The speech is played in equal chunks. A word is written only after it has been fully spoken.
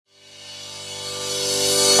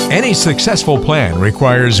Any successful plan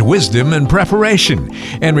requires wisdom and preparation,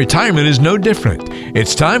 and retirement is no different.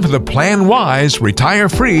 It's time for the Plan Wise, Retire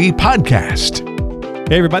Free podcast.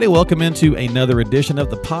 Hey everybody, welcome into another edition of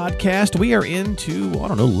the podcast. We are into,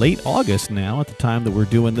 late August now at the time that we're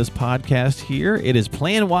doing this podcast here. It is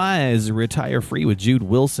Plan Wise, Retire Free with Jude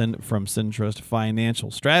Wilson from Centrust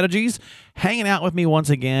Financial Strategies, hanging out with me once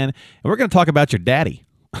again. And we're going to talk about your daddy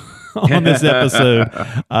on this episode.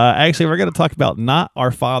 Actually, we're going to talk about not our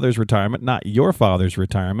father's retirement, not your father's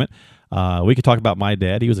retirement. We could talk about my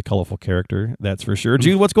dad. He was a colorful character, that's for sure.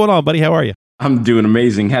 Jude, what's going on, buddy? How are you? I'm doing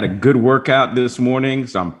amazing. Had a good workout this morning,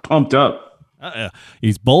 so I'm pumped up.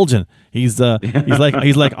 He's bulging. He's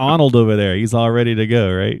like Arnold over there. He's all ready to go,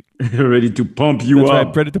 right? Ready to pump you up.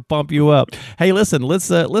 Right, ready to pump you up. Hey, listen, let's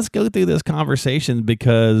go through this conversation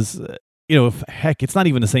because it's not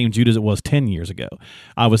even the same Jude as it was 10 years ago.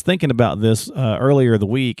 I was thinking about this earlier the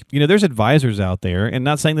week. There's advisors out there, and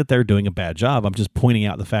not saying that they're doing a bad job. I'm just pointing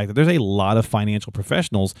out the fact that there's a lot of financial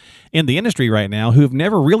professionals in the industry right now who've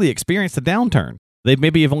never really experienced a downturn. They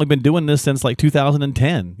maybe have only been doing this since like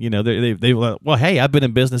 2010. Hey, I've been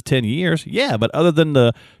in business 10 years. Yeah, but other than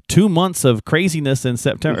the 2 months of craziness in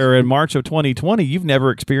September or in March of 2020, you've never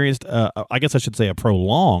experienced, I guess I should say, a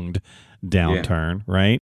prolonged downturn,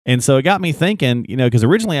 right? And so it got me thinking, because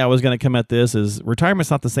originally I was going to come at this as retirement's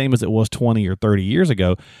not the same as it was 20 or 30 years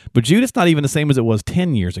ago, but Jude, it's not even the same as it was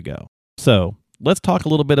 10 years ago. So let's talk a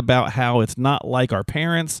little bit about how it's not like our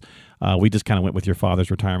parents. We just kind of went with your father's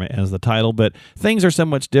retirement as the title, but things are so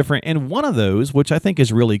much different. And one of those, which I think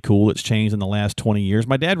is really cool, it's changed in the last 20 years.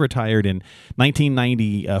 My dad retired in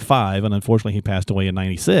 1995, and unfortunately he passed away in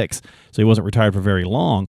 96, so he wasn't retired for very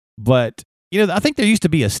long. But I think there used to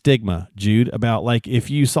be a stigma, Jude, about like if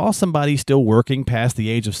you saw somebody still working past the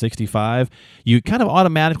age of 65, you kind of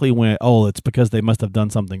automatically went, oh, it's because they must have done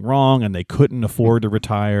something wrong and they couldn't afford to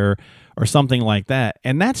retire or something like that.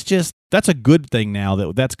 And that's a good thing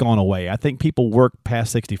now that's gone away. I think people work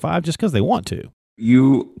past 65 just because they want to.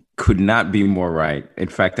 You could not be more right. In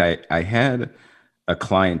fact, I had a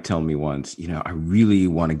client tell me once, I really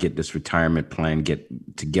want to get this retirement plan get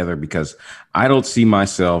together because I don't see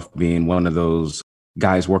myself being one of those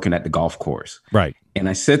guys working at the golf course. Right. And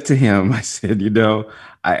I said to him, I said,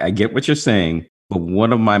 I get what you're saying, but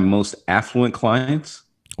one of my most affluent clients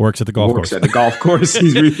works at the golf course.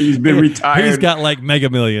 He's been retired. He's got like mega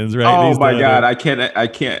millions, right? Oh my God. I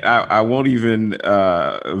can't. I won't even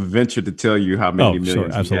venture to tell you how many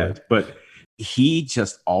millions he has. But he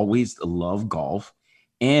just always loved golf.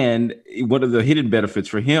 And one of the hidden benefits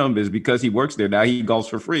for him is because he works there now, he golfs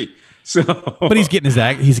for free. So, but he's getting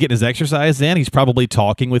his exercise in. He's probably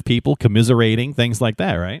talking with people, commiserating, things like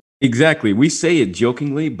that, right? Exactly. We say it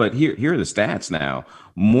jokingly, but here are the stats now.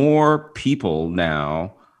 More people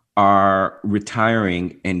now are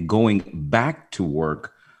retiring and going back to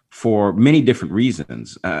work for many different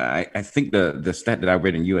reasons. I think the stat that I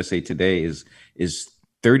read in USA Today is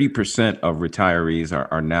 30% of retirees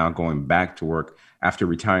are now going back to work after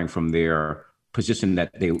retiring from their position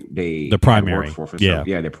that they the primary for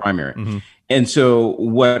their primary. Mm-hmm. And so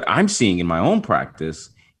what I'm seeing in my own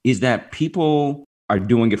practice is that people are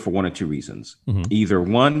doing it for one or two reasons. Mm-hmm. Either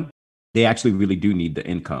one, they actually really do need the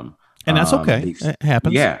income. And that's okay. It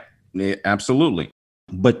happens. Yeah, absolutely.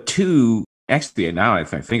 But two, actually, now I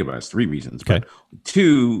think about it, it's three reasons. Okay. But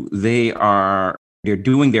two, they're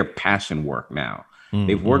doing their passion work now. Mm-hmm.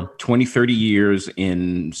 They've worked 20, 30 years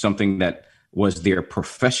in something that was their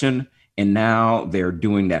profession, and now they're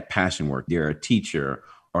doing that passion work. They're a teacher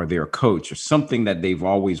or they're a coach or something that they've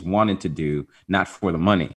always wanted to do, not for the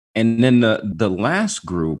money. And then the last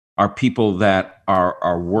group are people that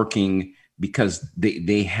are working because they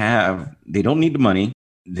don't need the money.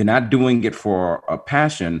 They're not doing it for a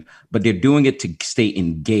passion, but they're doing it to stay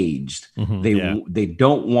engaged. Mm-hmm, they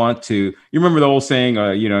don't want to. You remember the old saying,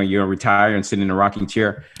 you're retire and sit in a rocking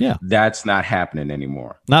chair. Yeah, that's not happening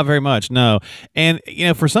anymore. Not very much, no. And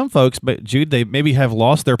for some folks, but Jude, they maybe have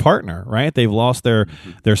lost their partner, right? They've lost their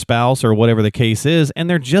spouse or whatever the case is, and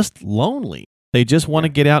they're just lonely. They just want to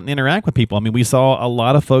get out and interact with people. I mean, we saw a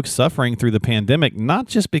lot of folks suffering through the pandemic, not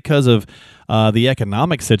just because of the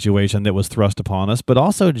economic situation that was thrust upon us, but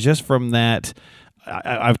also just from that.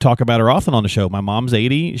 I've talked about her often on the show. My mom's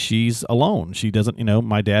 80. She's alone. She doesn't,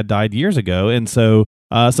 my dad died years ago. And so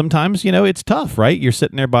sometimes, it's tough, right? You're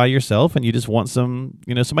sitting there by yourself and you just want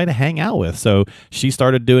somebody to hang out with. So she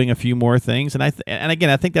started doing a few more things. And again,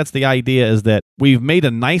 I think that's the idea, is that we've made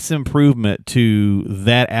a nice improvement to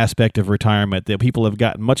that aspect of retirement, that people have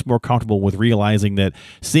gotten much more comfortable with realizing that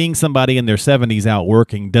seeing somebody in their 70s out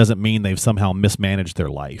working doesn't mean they've somehow mismanaged their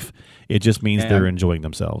life. It just means they're enjoying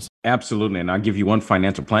themselves. Absolutely. And I'll give you one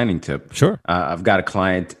financial planning tip. Sure. I've got a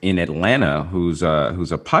client in Atlanta who's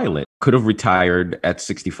a pilot, could have retired at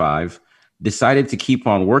 65, decided to keep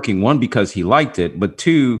on working, one, because he liked it, but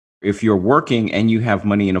two, if you're working and you have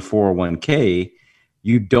money in a 401k,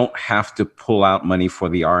 you don't have to pull out money for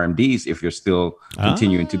the RMDs if you're still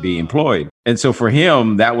continuing to be employed. And so for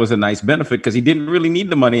him, that was a nice benefit because he didn't really need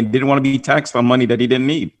the money and didn't want to be taxed on money that he didn't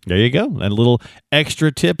need. There you go. And a little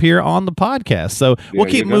extra tip here on the podcast. So we'll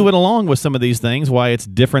keep moving along with some of these things, why it's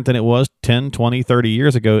different than it was 10, 20, 30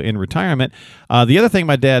 years ago in retirement. The other thing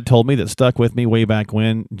my dad told me that stuck with me way back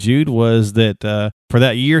when, Jude, was that for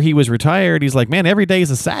that year he was retired, he's like, man, every day is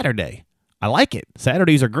a Saturday. I like it.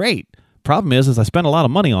 Saturdays are great. Problem is I spend a lot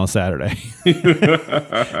of money on Saturday.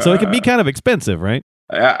 So it can be kind of expensive, right?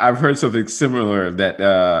 I've heard something similar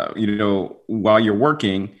that, while you're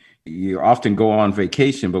working, you often go on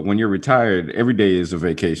vacation, but when you're retired, every day is a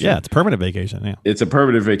vacation. Yeah, it's a permanent vacation. Yeah, it's a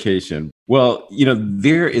permanent vacation. Well,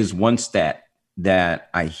 there is one stat that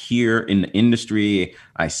I hear in the industry.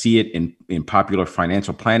 I see it in popular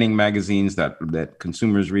financial planning magazines that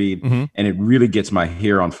consumers read, and it really gets my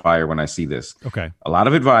hair on fire when I see this. Okay. A lot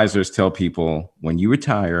of advisors tell people when you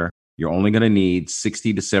retire, you're only going to need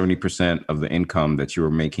 60 to 70% of the income that you were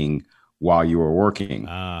making while you were working.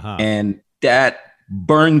 And that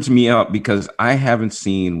burns me up because I haven't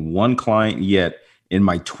seen one client yet in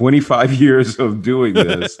my 25 years of doing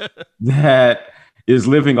this that is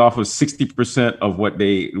living off of 60% of what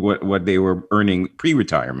they were earning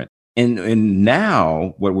pre-retirement. And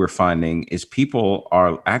now what we're finding is people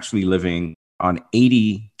are actually living on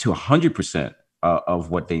 80 to 100% of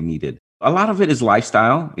what they needed. A lot of it is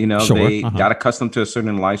lifestyle. Sure. They got accustomed to a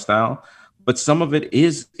certain lifestyle, but some of it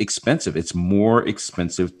is expensive. It's more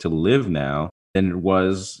expensive to live now than it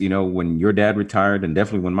was, when your dad retired and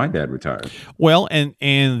definitely when my dad retired. Well, and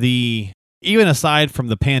even aside from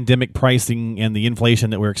the pandemic pricing and the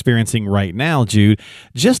inflation that we're experiencing right now, Jude,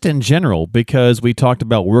 just in general, because we talked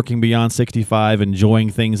about working beyond 65,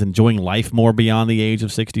 enjoying things, enjoying life more beyond the age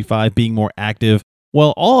of 65, being more active.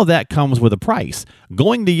 Well, all of that comes with a price.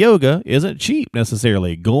 Going to yoga isn't cheap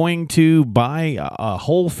necessarily. Going to buy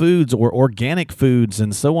Whole Foods or organic foods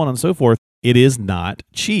and so on and so forth, it is not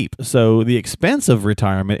cheap. So the expense of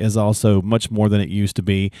retirement is also much more than it used to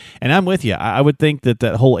be. And I'm with you. I would think that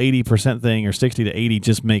whole 80% thing or 60 to 80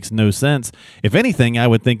 just makes no sense. If anything, I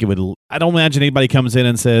would think it would. I don't imagine anybody comes in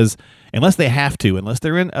and says, unless they have to, unless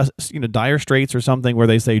they're in dire straits or something where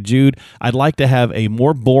they say, Jude, I'd like to have a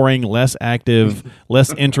more boring, less active,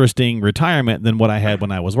 less interesting retirement than what I had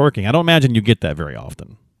when I was working. I don't imagine you get that very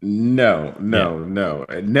often. No.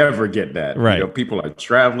 I never get that. Right. People are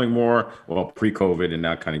traveling more, pre-COVID and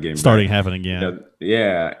now kind of getting starting happening again.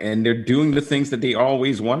 Yeah. And they're doing the things that they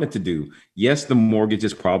always wanted to do. Yes, the mortgage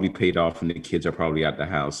is probably paid off and the kids are probably at the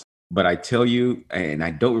house. But I tell you, and I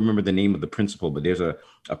don't remember the name of the principle, but there's a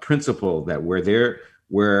principle that where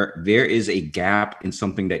there is a gap in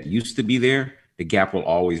something that used to be there, the gap will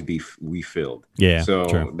always be refilled. Yeah. So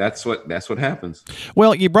true. that's what happens.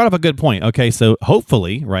 Well, you brought up a good point. Okay, so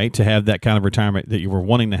hopefully, right, to have that kind of retirement that you were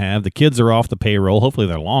wanting to have, the kids are off the payroll. Hopefully,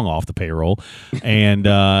 they're long off the payroll, and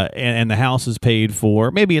and the house is paid for.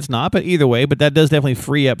 Maybe it's not, but either way, but that does definitely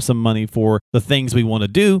free up some money for the things we want to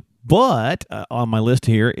do. But on my list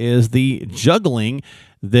here is the juggling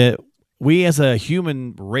that we as a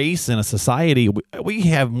human race and a society, we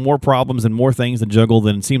have more problems and more things to juggle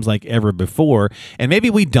than it seems like ever before. And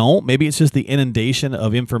maybe we don't. Maybe it's just the inundation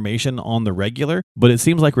of information on the regular. But it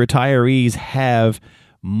seems like retirees have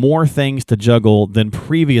more things to juggle than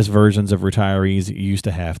previous versions of retirees used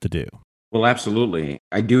to have to do. Well, absolutely.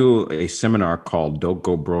 I do a seminar called Don't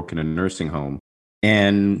Go Broke in a Nursing Home.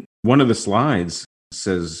 And one of the slides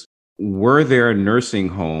says, were there nursing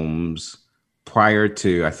homes prior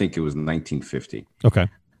to, I think it was 1950. Okay.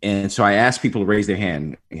 And so I asked people to raise their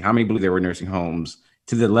hand. How many believe there were nursing homes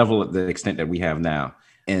to the extent that we have now?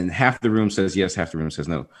 And half the room says yes, half the room says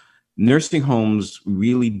no. Nursing homes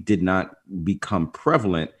really did not become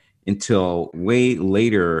prevalent until way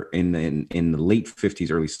later in the late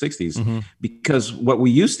 50s, early 60s, because what we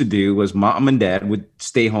used to do was mom and dad would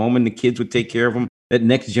stay home and the kids would take care of them. That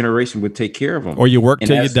next generation would take care of them. Or you worked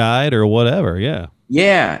till you died or whatever. Yeah.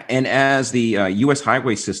 Yeah. And as the U.S.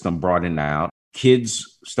 highway system broadened out,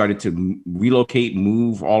 kids started to relocate,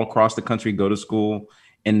 move all across the country, go to school.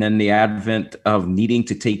 And then the advent of needing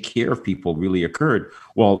to take care of people really occurred.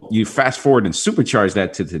 Well, you fast forward and supercharge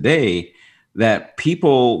that to today, that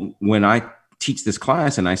people, when I teach this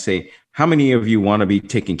class and I say, how many of you want to be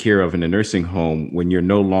taken care of in a nursing home when you're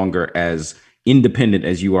no longer as independent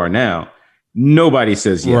as you are now? Nobody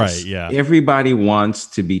says yes. Right, yeah. Everybody wants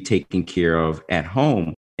to be taken care of at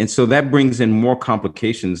home. And so that brings in more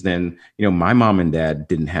complications than, my mom and dad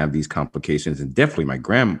didn't have these complications. And definitely my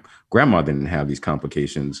grandma didn't have these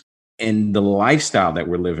complications. And the lifestyle that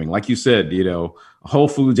we're living, like you said, Whole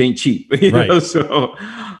Foods ain't cheap. Right. So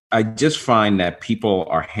I just find that people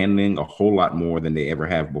are handling a whole lot more than they ever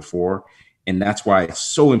have before. And that's why it's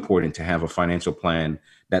so important to have a financial plan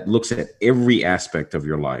that looks at every aspect of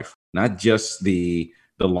your life, not just the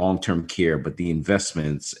long-term care, but the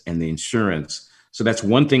investments and the insurance. So that's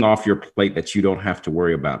one thing off your plate that you don't have to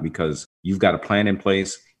worry about because you've got a plan in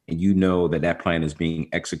place and you know that plan is being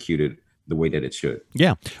executed the way that it should.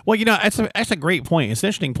 Yeah. Well, that's a great point. It's an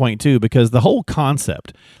interesting point too, because the whole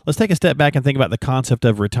concept, let's take a step back and think about the concept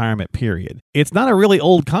of retirement period. It's not a really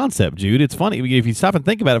old concept, Jude. It's funny. If you stop and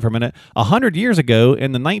think about it for a minute, 100 years ago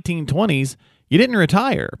in the 1920s, you didn't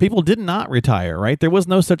retire. People did not retire, right? There was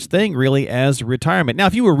no such thing really as retirement. Now,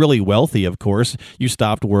 if you were really wealthy, of course, you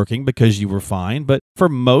stopped working because you were fine. But for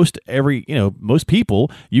most people,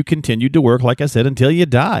 you continued to work, like I said, until you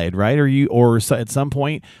died, right? Or at some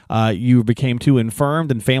point, you became too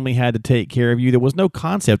infirmed and family had to take care of you. There was no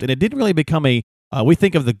concept, and it didn't really become we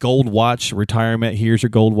think of the gold watch retirement. Here's your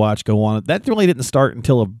gold watch. Go on. That really didn't start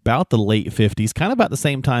until about the late 50s, kind of about the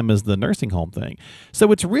same time as the nursing home thing.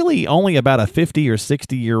 So it's really only about a 50 or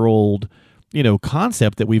 60-year-old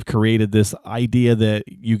concept that we've created, this idea that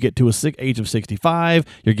you get to age of 65,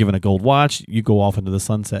 you're given a gold watch, you go off into the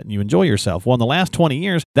sunset and you enjoy yourself. Well, in the last 20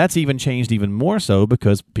 years, that's even changed even more so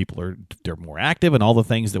because they're more active and all the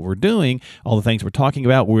things that we're doing, all the things we're talking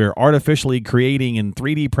about, we're artificially creating in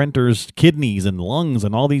 3D printers kidneys and lungs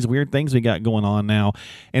and all these weird things we got going on now.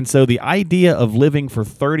 And so the idea of living for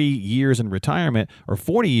 30 years in retirement or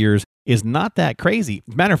 40 years is not that crazy.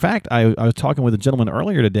 Matter of fact, I was talking with a gentleman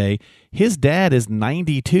earlier today. His dad is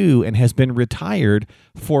 92 and has been retired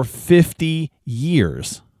for 50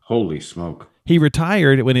 years. Holy smoke. He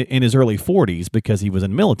retired in his early 40s because he was in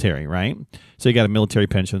the military, right? So he got a military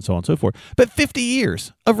pension, so on and so forth. But 50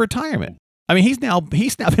 years of retirement. I mean, he's now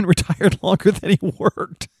been retired longer than he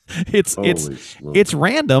worked. It's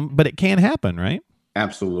random, but it can happen, right?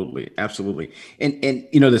 Absolutely. And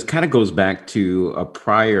this kind of goes back to a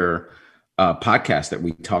prior podcast that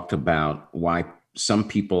we talked about why some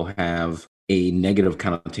people have a negative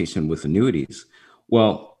connotation with annuities.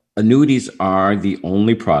 Well, annuities are the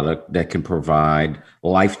only product that can provide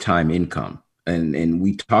lifetime income. And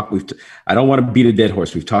I don't want to beat a dead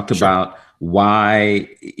horse. We've talked about why,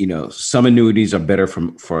 some annuities are better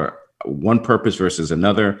for one purpose versus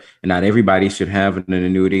another, and not everybody should have an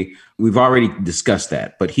annuity. We've already discussed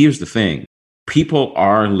that, but here's the thing. People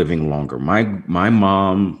are living longer. My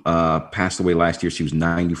mom passed away last year. She was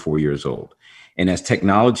 94 years old. And as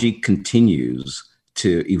technology continues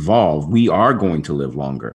to evolve, we are going to live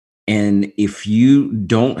longer. And if you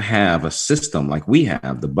don't have a system like we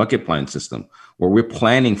have, the bucket plan system, where we're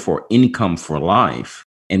planning for income for life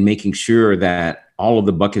and making sure that all of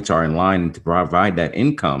the buckets are in line to provide that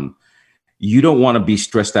income, you don't want to be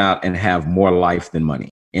stressed out and have more life than money.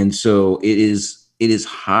 And so it is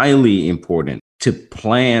highly important to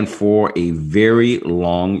plan for a very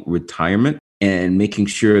long retirement and making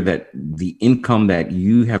sure that the income that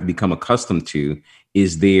you have become accustomed to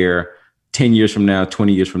is there 10 years from now,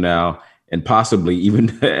 20 years from now, and possibly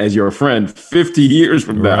even as your friend, 50 years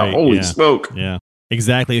from now. Holy smoke. Yeah,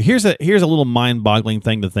 exactly. Here's a little mind-boggling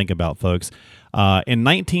thing to think about, folks. In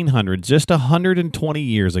 1900, just 120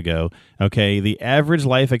 years ago, okay, the average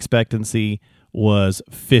life expectancy was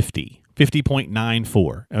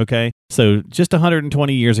 50.94, okay? So just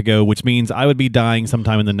 120 years ago, which means I would be dying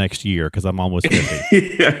sometime in the next year because I'm almost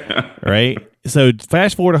 50, yeah. Right? So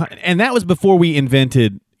fast forward, and that was before we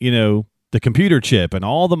invented, the computer chip and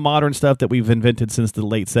all the modern stuff that we've invented since the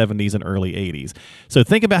late 70s and early 80s. So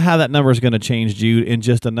think about how that number is going to change, Jude, in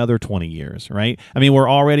just another 20 years, right? I mean,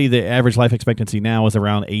 the average life expectancy now is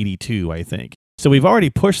around 82, I think. So we've already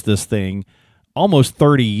pushed this thing almost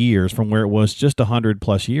 30 years from where it was just 100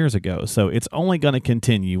 plus years ago. So it's only going to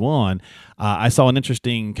continue on. I saw an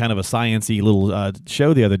interesting kind of a sciencey little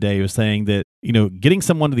show the other day. It was saying that, getting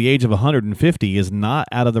someone to the age of 150 is not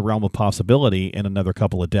out of the realm of possibility in another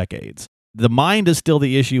couple of decades. The mind is still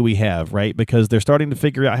the issue we have, right? Because they're starting to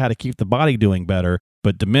figure out how to keep the body doing better.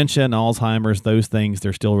 But dementia and Alzheimer's, those things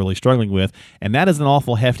they're still really struggling with. And that is an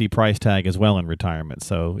awful hefty price tag as well in retirement.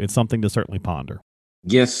 So it's something to certainly ponder.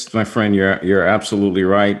 Yes, my friend, you're absolutely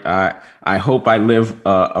right. I hope I live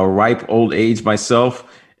a ripe old age myself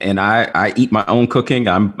and I eat my own cooking.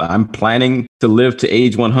 I'm planning to live to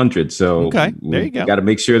age 100. So okay, there you go. Got to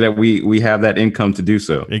make sure that we have that income to do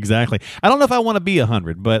so. Exactly. I don't know if I want to be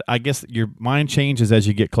 100, but I guess your mind changes as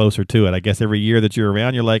you get closer to it. I guess every year that you're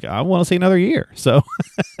around, you're like, I want to see another year. So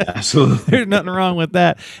absolutely, there's nothing wrong with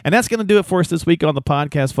that. And that's going to do it for us this week on the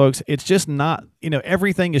podcast, folks. It's just not,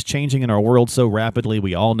 everything is changing in our world so rapidly.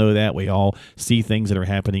 We all know that. We all see things that are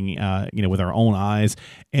happening, with our own eyes.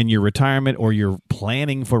 And your retirement or your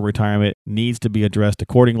planning for retirement needs to be addressed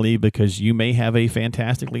accordingly, because you may have a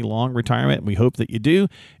fantastically long retirement. We hope that you do,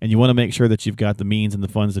 and you want to make sure that you've got the means and the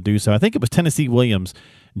funds to do so. I think it was Tennessee Williams,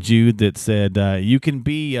 Jude, that said, you can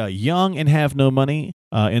be young and have no money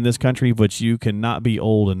in this country, but you cannot be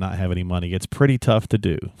old and not have any money. It's pretty tough to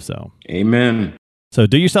do. So, amen. So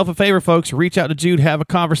do yourself a favor, folks. Reach out to Jude, have a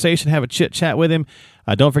conversation, have a chit-chat with him.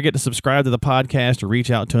 Don't forget to subscribe to the podcast or reach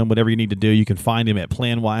out to him, whatever you need to do. You can find him at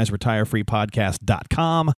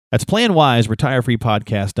PlanWiseRetireFreePodcast.com. That's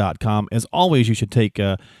PlanWiseRetireFreePodcast.com. As always, you should take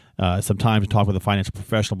some time to talk with a financial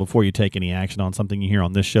professional before you take any action on something you hear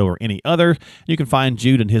on this show or any other. You can find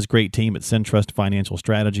Jude and his great team at Centrust Financial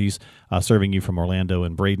Strategies, serving you from Orlando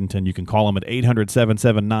and Bradenton. You can call them at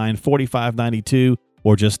 800-779-4592.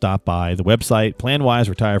 or just stop by the website,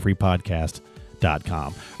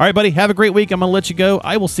 PlanWiseRetireFreePodcast.com. All right, buddy, have a great week. I'm going to let you go.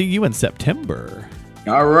 I will see you in September.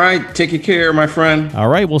 All right. Take care, my friend. All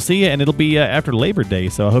right, we'll see you, and it'll be after Labor Day.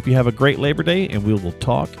 So I hope you have a great Labor Day, and we will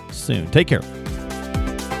talk soon. Take care.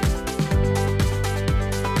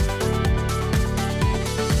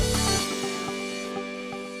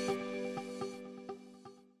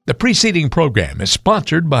 The preceding program is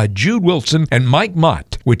sponsored by Jude Wilson and Mike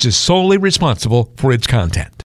Mott, which is solely responsible for its content.